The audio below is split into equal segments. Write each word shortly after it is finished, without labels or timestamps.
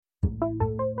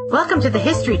Welcome to the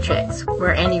History Chicks,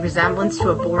 where any resemblance to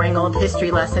a boring old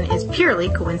history lesson is purely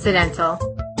coincidental.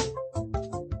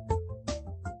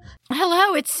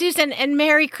 Hello, it's Susan, and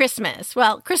Merry Christmas.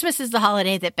 Well, Christmas is the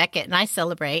holiday that Beckett and I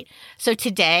celebrate. So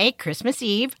today, Christmas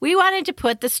Eve, we wanted to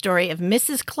put the story of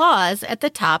Mrs. Claus at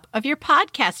the top of your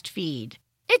podcast feed.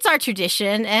 It's our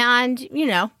tradition, and,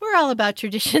 we're all about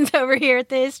traditions over here at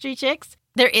the History Chicks.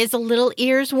 There is a little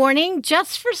ears warning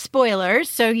just for spoilers,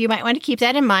 so you might want to keep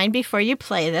that in mind before you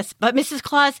play this. But Mrs.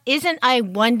 Claus isn't a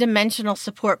one-dimensional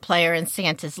support player in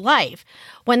Santa's life.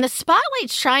 When the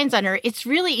spotlight shines on her, it's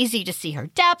really easy to see her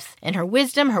depth and her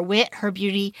wisdom, her wit, her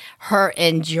beauty, her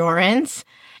endurance.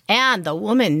 And the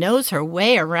woman knows her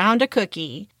way around a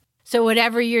cookie. So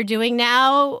whatever you're doing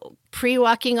now,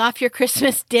 pre-walking off your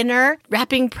Christmas dinner,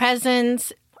 wrapping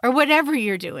presents, or whatever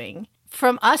you're doing,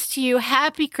 from us to you,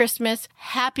 Happy Christmas,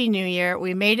 Happy New Year.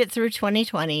 We made it through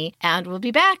 2020, and we'll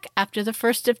be back after the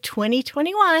first of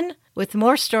 2021 with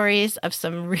more stories of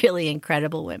some really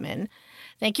incredible women.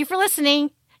 Thank you for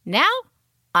listening. Now,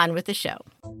 on with the show.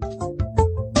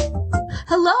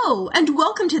 Hello, and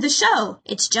welcome to the show.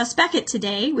 It's just Beckett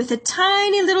today with a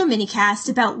tiny little mini-cast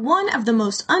about one of the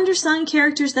most undersung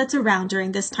characters that's around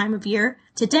during this time of year.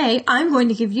 Today, I'm going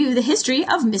to give you the history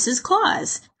of Mrs.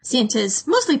 Claus, Santa's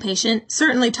mostly patient,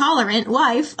 certainly tolerant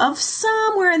wife of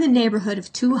somewhere in the neighborhood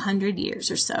of 200 years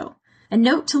or so. A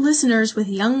note to listeners with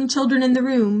young children in the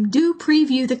room, do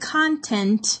preview the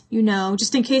content,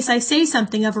 just in case I say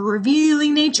something of a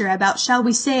revealing nature about, shall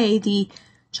we say, the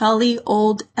jolly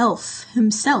old elf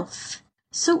himself.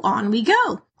 So on we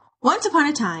go. Once upon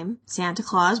a time, Santa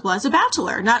Claus was a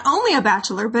bachelor. Not only a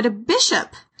bachelor, but a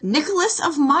bishop. Nicholas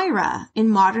of Myra in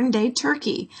modern-day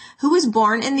Turkey, who was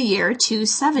born in the year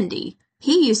 270.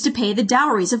 He used to pay the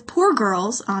dowries of poor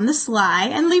girls on the sly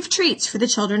and leave treats for the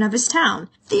children of his town,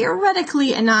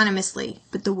 theoretically anonymously.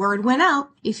 But the word went out,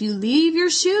 if you leave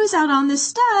your shoes out on the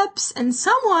steps and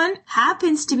someone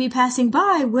happens to be passing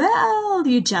by, well,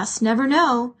 you just never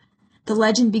know. The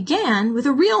legend began with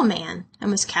a real man and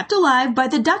was kept alive by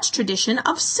the Dutch tradition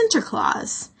of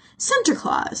Sinterklaas.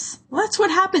 Sinterklaas. Well, that's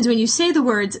what happens when you say the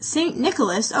words Saint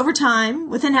Nicholas over time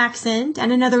with an accent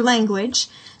and another language.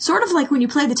 Sort of like when you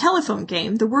play the telephone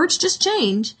game, the words just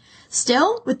change.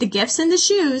 Still, with the gifts and the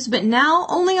shoes, but now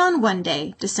only on one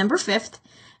day, December 5th,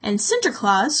 and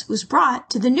Sinterklaas was brought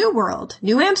to the New World,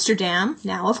 New Amsterdam,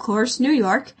 now of course New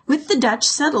York, with the Dutch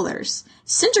settlers.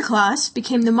 Sinterklaas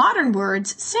became the modern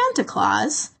words Santa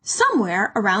Claus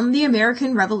somewhere around the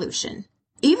American Revolution.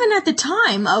 Even at the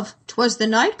time of "'Twas the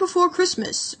night before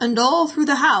Christmas, and all through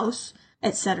the house,"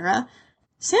 etc.,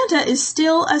 Santa is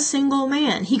still a single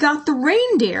man. He got the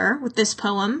reindeer with this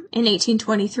poem in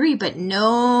 1823, but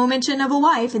no mention of a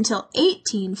wife until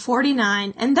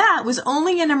 1849, and that was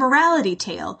only in a morality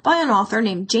tale by an author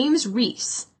named James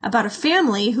Reese about a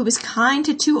family who was kind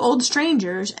to two old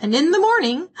strangers, and in the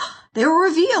morning they were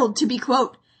revealed to be,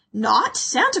 quote, not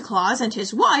Santa Claus and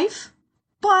his wife,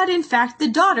 but in fact the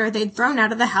daughter they'd thrown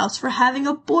out of the house for having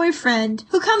a boyfriend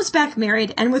who comes back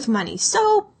married and with money.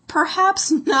 So perhaps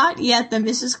not yet the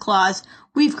Mrs. Claus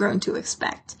we've grown to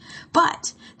expect.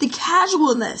 But the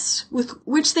casualness with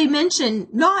which they mention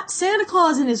not Santa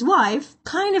Claus and his wife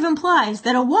kind of implies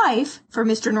that a wife for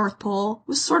Mr. North Pole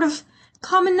was sort of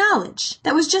common knowledge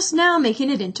that was just now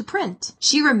making it into print.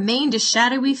 She remained a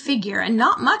shadowy figure and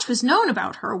not much was known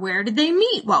about her. Where did they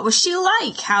meet? What was she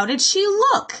like? How did she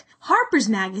look? Harper's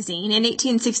Magazine in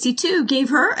 1862 gave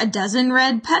her a dozen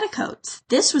red petticoats.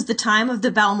 This was the time of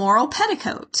the Balmoral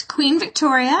petticoat. Queen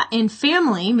Victoria and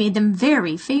family made them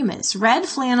very famous. Red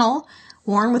flannel,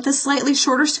 worn with a slightly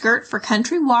shorter skirt for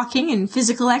country walking and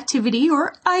physical activity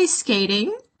or ice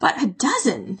skating. But a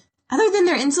dozen! Other than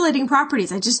their insulating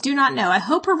properties, I just do not know. I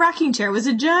hope her rocking chair was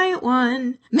a giant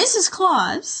one. Mrs.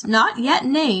 Claus, not yet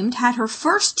named, had her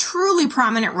first truly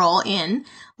prominent role in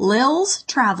Lil's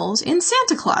Travels in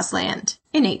Santa Claus Land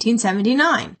in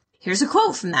 1879. Here's a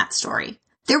quote from that story.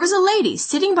 There was a lady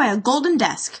sitting by a golden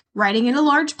desk, writing in a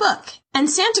large book, and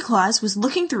Santa Claus was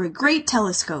looking through a great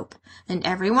telescope, and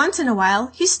every once in a while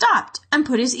he stopped and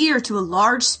put his ear to a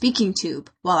large speaking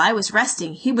tube. While I was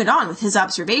resting, he went on with his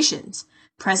observations.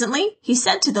 Presently, he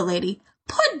said to the lady,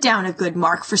 "Put down a good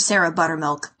mark for Sarah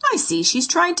Buttermilk. I see she's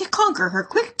trying to conquer her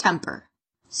quick temper."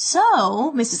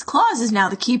 So, Mrs. Claus is now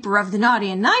the keeper of the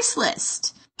naughty and nice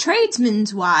list.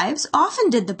 Tradesmen's wives often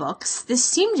did the books. This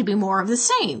seemed to be more of the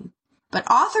same. But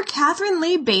author Catherine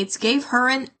Lee Bates gave her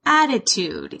an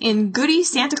attitude in Goody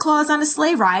Santa Claus on a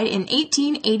Sleigh Ride in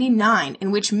 1889,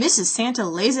 in which Mrs. Santa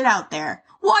lays it out there.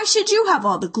 Why should you have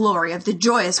all the glory of the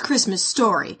joyous Christmas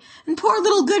story, and poor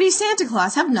little Goody Santa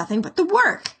Claus have nothing but the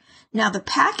work? Now the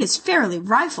pack is fairly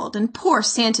rifled, and poor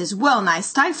Santa's well-nigh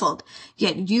stifled.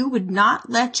 Yet you would not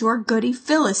let your goody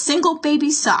fill a single baby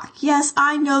sock. Yes,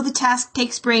 I know the task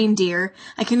takes reindeer.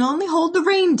 I can only hold the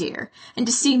reindeer. And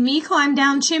to see me climb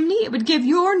down chimney, it would give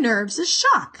your nerves a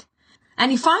shock.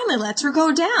 And he finally lets her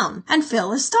go down and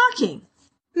fill a stocking.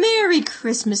 Merry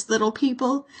Christmas, little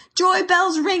people. Joy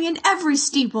bells ring in every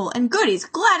steeple, and goodies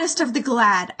gladdest of the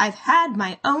glad. I've had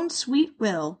my own sweet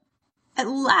will. At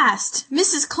last,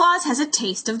 Mrs. Claus has a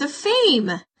taste of the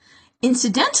fame.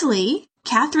 Incidentally,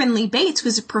 Catherine Lee Bates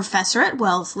was a professor at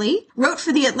Wellesley, wrote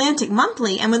for the Atlantic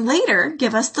Monthly, and would later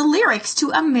give us the lyrics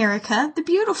to America the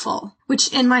Beautiful,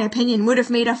 which, in my opinion, would have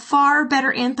made a far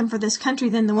better anthem for this country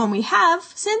than the one we have,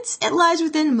 since it lies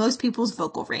within most people's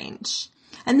vocal range.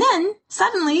 And then,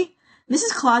 suddenly,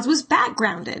 Mrs. Claus was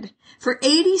backgrounded. For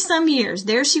 80-some years,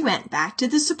 there she went, back to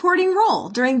the supporting role.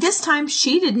 During this time,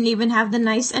 she didn't even have the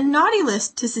nice and naughty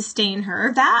list to sustain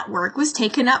her. That work was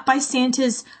taken up by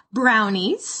Santa's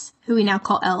brownies, who we now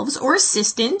call elves, or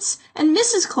assistants, and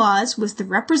Mrs. Claus was the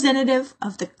representative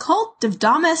of the cult of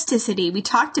domesticity we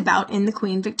talked about in the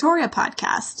Queen Victoria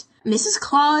podcast. Mrs.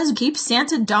 Claus keeps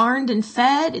Santa darned and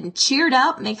fed and cheered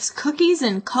up, makes cookies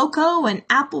and cocoa and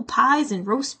apple pies and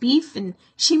roast beef, and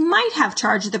she might have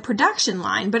charge of the production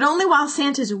line, but only while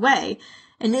Santa's away,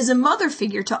 and is a mother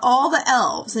figure to all the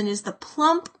elves, and is the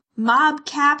plump,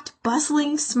 mob-capped,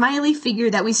 bustling, smiley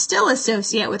figure that we still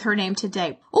associate with her name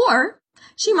today. Or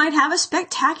she might have a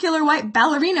spectacular white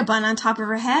ballerina bun on top of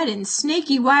her head and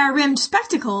snaky wire-rimmed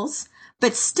spectacles,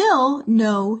 but still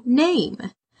no name.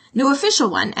 No official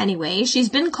one, anyway. She's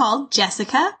been called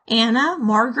Jessica, Anna,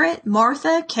 Margaret,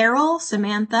 Martha, Carol,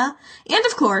 Samantha, and,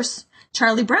 of course,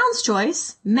 Charlie Brown's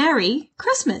choice, Merry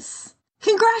Christmas.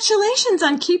 Congratulations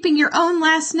on keeping your own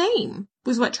last name,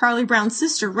 was what Charlie Brown's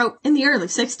sister wrote in the early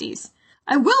 60s.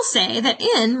 I will say that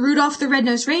in Rudolph the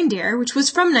Red-Nosed Reindeer, which was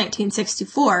from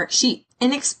 1964, she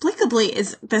inexplicably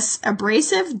is this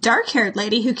abrasive, dark-haired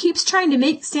lady who keeps trying to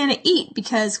make Santa eat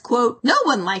because, quote, no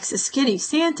one likes a skinny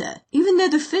Santa, even though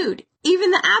the food,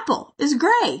 even the apple, is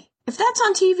gray. If that's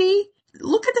on TV,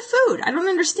 look at the food. I don't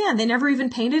understand. They never even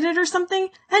painted it or something?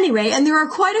 Anyway, and there are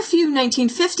quite a few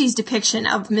 1950s depiction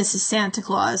of Mrs. Santa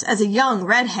Claus as a young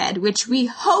redhead, which we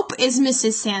hope is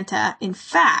Mrs. Santa. In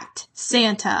fact,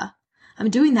 Santa.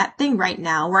 I'm doing that thing right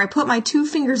now where I put my 2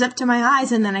 fingers up to my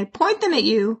eyes and then I point them at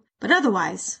you. But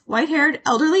otherwise, white-haired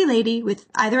elderly lady with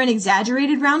either an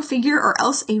exaggerated round figure or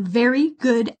else a very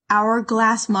good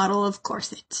hourglass model of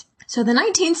corset. So the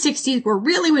 1960s were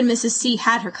really when Mrs. C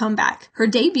had her comeback. Her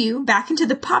debut back into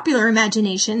the popular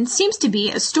imagination seems to be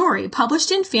a story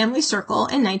published in Family Circle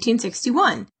in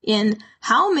 1961. In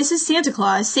How Mrs. Santa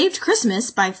Claus Saved Christmas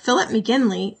by Philip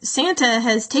McGinley, Santa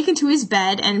has taken to his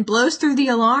bed and blows through the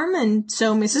alarm, and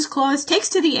so Mrs. Claus takes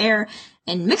to the air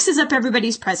and mixes up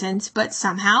everybody's presents, but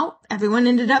somehow everyone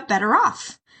ended up better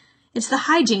off. It's the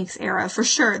hijinks era, for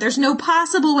sure. There's no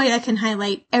possible way I can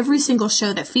highlight every single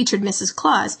show that featured Mrs.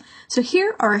 Claus, so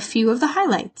here are a few of the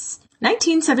highlights.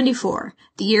 1974,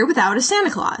 The Year Without a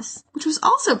Santa Claus, which was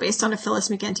also based on a Phyllis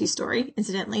McGinty story,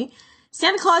 incidentally.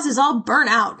 Santa Claus is all burnt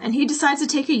out, and he decides to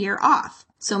take a year off.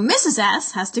 So Mrs.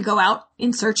 S has to go out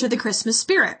in search of the Christmas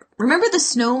spirit. Remember the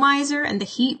snow miser and the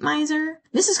heat miser?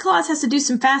 Mrs. Claus has to do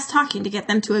some fast talking to get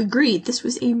them to agree. This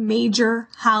was a major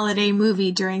holiday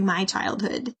movie during my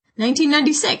childhood.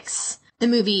 1996, the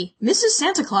movie Mrs.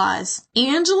 Santa Claus.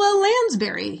 Angela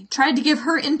Lansbury tried to give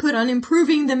her input on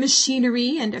improving the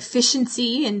machinery and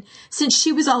efficiency, and since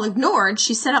she was all ignored,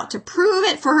 she set out to prove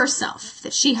it for herself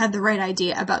that she had the right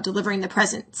idea about delivering the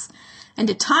presents. And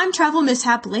a time travel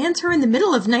mishap lands her in the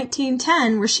middle of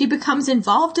 1910, where she becomes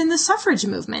involved in the suffrage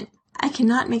movement. I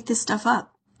cannot make this stuff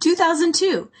up.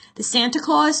 2002, The Santa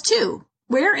Claus 2,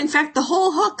 where, in fact, the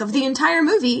whole hook of the entire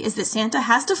movie is that Santa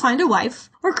has to find a wife,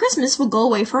 or Christmas will go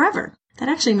away forever. That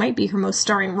actually might be her most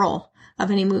starring role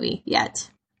of any movie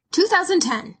yet.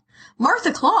 2010,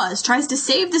 Martha Claus tries to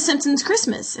save The Simpsons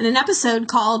Christmas in an episode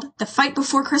called The Fight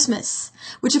Before Christmas,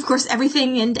 which of course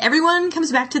everything and everyone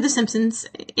comes back to The Simpsons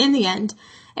in the end.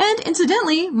 And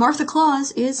incidentally, Martha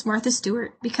Claus is Martha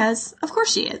Stewart, because of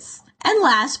course she is. And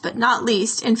last but not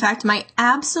least, in fact, my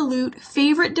absolute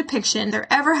favorite depiction there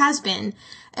ever has been,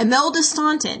 Imelda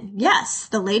Staunton. Yes,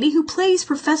 the lady who plays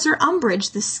Professor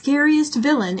Umbridge, the scariest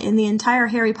villain in the entire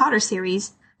Harry Potter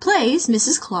series, plays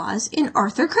Mrs. Claus in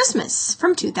Arthur Christmas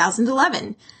from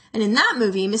 2011. And in that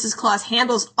movie, Mrs. Claus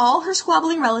handles all her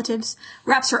squabbling relatives,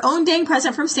 wraps her own dang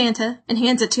present from Santa, and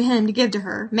hands it to him to give to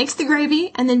her, makes the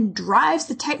gravy, and then drives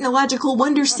the technological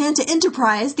wonder Santa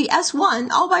Enterprise, the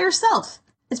S1, all by herself.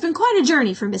 It's been quite a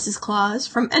journey for Mrs. Claus,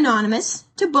 from anonymous,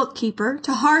 to bookkeeper,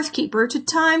 to hearthkeeper, to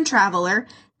time traveler,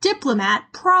 diplomat,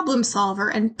 problem solver,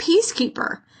 and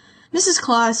peacekeeper. Mrs.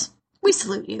 Claus, we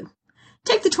salute you.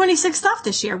 Take the 26th off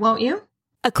this year, won't you?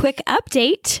 A quick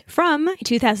update from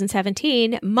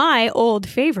 2017. My old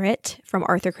favorite from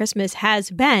Arthur Christmas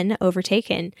has been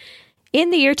overtaken. In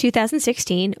the year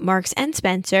 2016, Marks &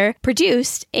 Spencer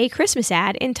produced a Christmas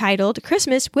ad entitled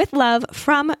Christmas with Love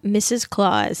from Mrs.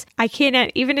 Claus. I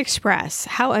cannot even express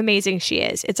how amazing she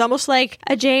is. It's almost like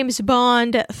a James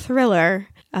Bond thriller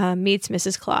meets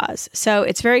Mrs. Claus. So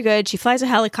it's very good. She flies a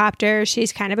helicopter.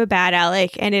 She's kind of a bad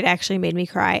aleck, and it actually made me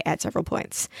cry at several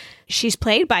points. She's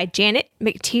played by Janet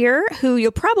McTeer, who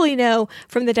you'll probably know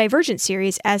from the Divergent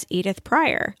series as Edith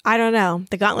Pryor. I don't know.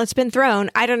 The gauntlet's been thrown.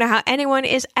 I don't know how anyone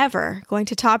is ever going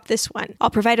to top this one. I'll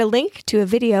provide a link to a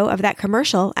video of that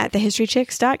commercial at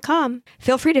thehistorychicks.com.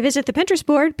 Feel free to visit the Pinterest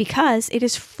board because it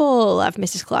is full of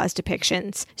Mrs. Claus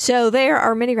depictions. So there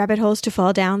are many rabbit holes to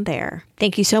fall down there.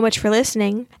 Thank you so much for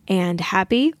listening, and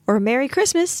happy or Merry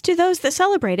Christmas to those that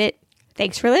celebrate it.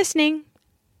 Thanks for listening.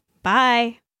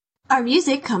 Bye. Our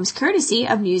music comes courtesy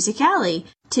of Music Alley.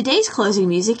 Today's closing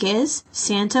music is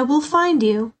Santa Will Find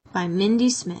You by Mindy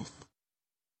Smith.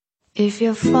 If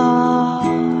you're far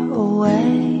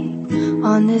away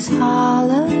on this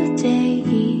holiday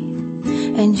eve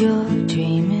and you're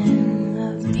dreaming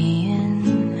of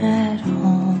being at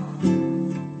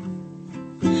home,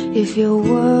 if you're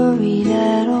worried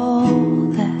at all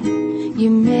that you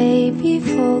may be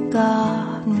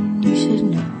forgotten, you should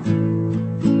know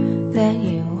that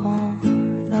you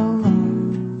aren't alone.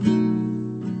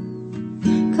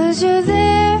 'Cause you're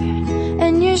there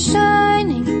and you're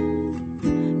shining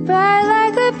bright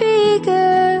like a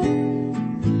beacon,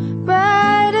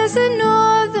 bright as a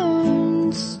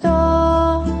northern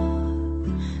star.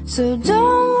 So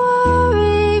don't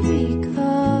worry,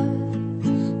 because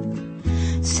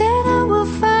Santa will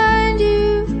find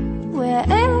you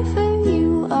wherever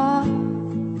you are.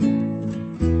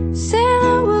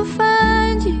 Santa will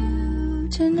find you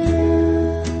tonight.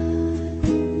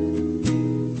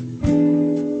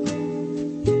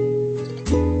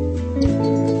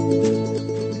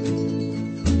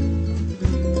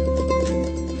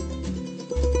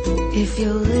 If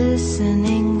you're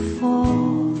listening for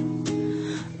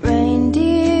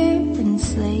reindeer and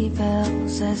sleigh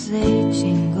bells as they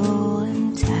jingle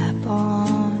and tap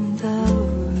on the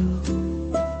roof,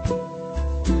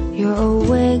 you're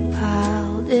awake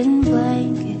piled in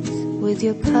blankets with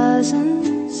your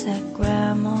cousins at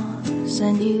grandma's,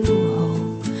 and you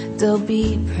hope there'll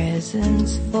be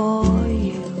presents for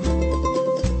you.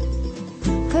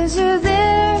 'Cause you're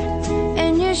there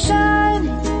and you're shining